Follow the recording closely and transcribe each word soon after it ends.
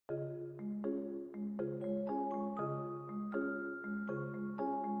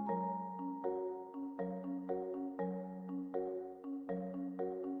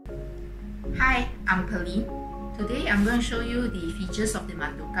Hi, I'm Pauline. Today I'm going to show you the features of the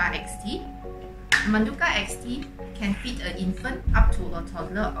Manduca XT. The Manduca XT can fit an infant up to a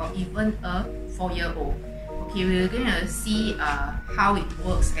toddler or even a 4-year-old. Okay, we're going to see how it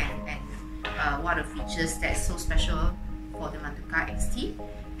works and what are the features that's so special for the Manduca XT.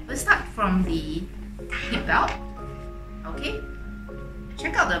 We'll start from the hip belt. Okay,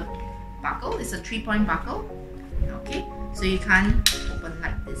 check out the buckle. It's a 3-point buckle. Okay, so you can't open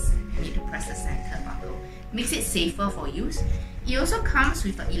like this. You need to press the center buckle. Makes it safer for use. It also comes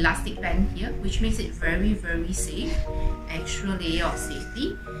with an elastic band here, which makes it very safe. Extra layer of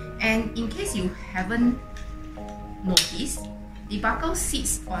safety. And in case you haven't noticed, the buckle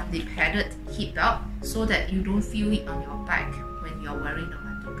sits on the padded hip belt so that you don't feel it on your back when you're wearing the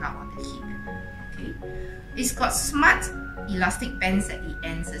Manduca on the hip. Okay, it's got smart elastic bands at the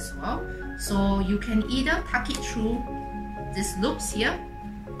ends as well, so you can either tuck it through these loops here,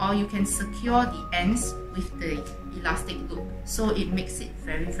 or you can secure the ends with the elastic loop, so it makes it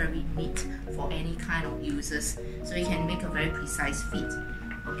very neat for any kind of users, so you can make a very precise fit.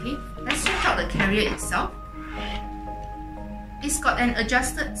 Okay, let's check out the carrier itself. It's got an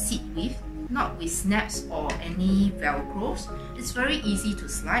adjusted seat width, not with snaps or any velcros. It's very easy to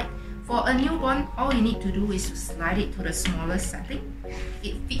slide. For a newborn, all you need to do is to slide it to the smallest setting.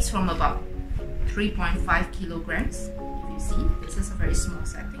 It fits from about 3.5 kilograms. If you see, this is a very small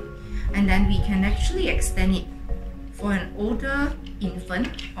setting. And then we can actually extend it for an older infant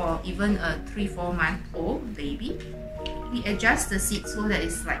or even a 3-4 month old baby. We adjust the seat so that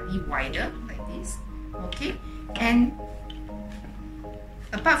it's slightly wider like this. Okay, and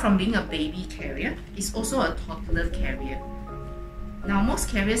apart from being a baby carrier, it's also a toddler carrier. Now, most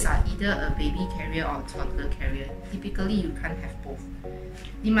carriers are either a baby carrier or a toddler carrier. Typically, you can't have both.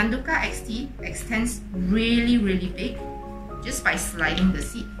 The Manduca XT extends really big just by sliding the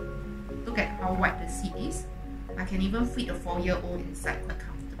seat. Look at how wide the seat is. I can even fit a 4-year-old inside quite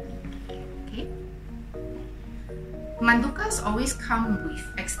comfortably. Okay. Manducas always come with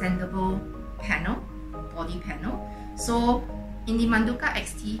extendable panel, body panel. So in the Manduca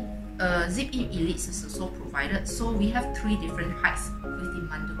XT, zip-in Elites is also provided, so we have 3 different heights with the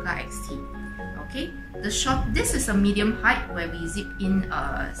Manduca XT. Okay, this is a medium height where we zip in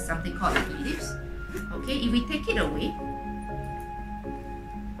something called an ellipse. Okay, if we take it away,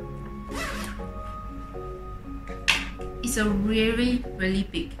 it's a really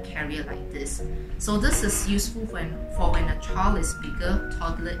big carrier like this. So this is useful for when a child is bigger,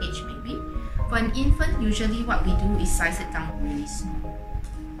 toddler age maybe. For an infant, usually what we do is size it down really small.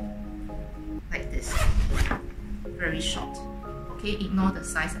 Like this, very short. Okay, ignore the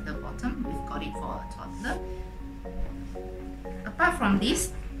size at the bottom, we've got it for a toddler. Apart from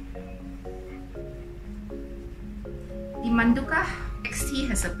this, the Manduca XT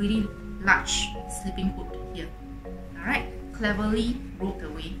has a pretty large sleeping hood here. Alright, cleverly rolled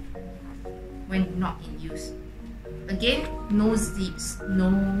away when not in use. Again, no zips,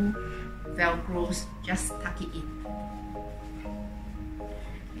 no velcros, just tuck it in.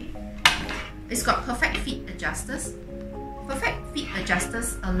 It's got perfect fit adjusters. Perfect fit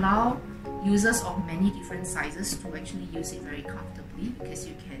adjusters allow users of many different sizes to actually use it very comfortably, because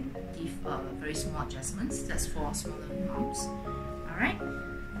you can give very small adjustments. That's for smaller moms. Alright.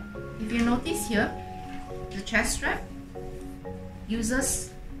 If you notice here, the chest strap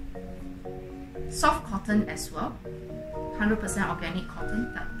uses soft cotton as well. 100% organic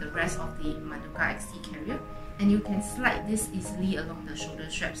cotton, like the rest of the Manduca XT carrier. And you can slide this easily along the shoulder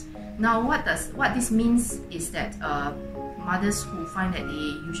straps. Now, what this means is that mothers who find that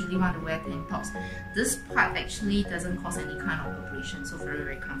they usually want to wear tank tops, this part actually doesn't cause any kind of abrasion, so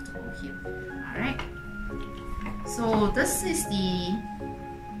very comfortable here. Alright, so this is the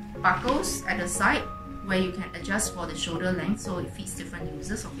buckles at the side where you can adjust for the shoulder length, so it fits different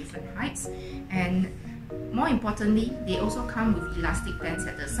users of different heights. And more importantly, they also come with elastic bands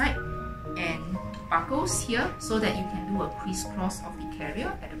at the side and buckles here, so that you can do a crisscross of the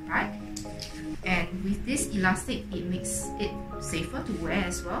carrier at the back. And with this elastic, it makes it safer to wear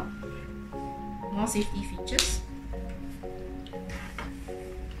as well. More safety features.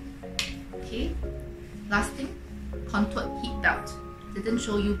 Okay, last thing, contoured hip belt. Didn't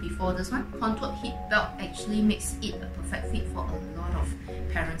show you before this one. Contoured hip belt actually makes it a perfect fit for a lot of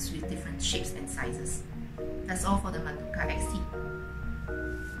parents with different shapes and sizes. That's all for the Manduca XT.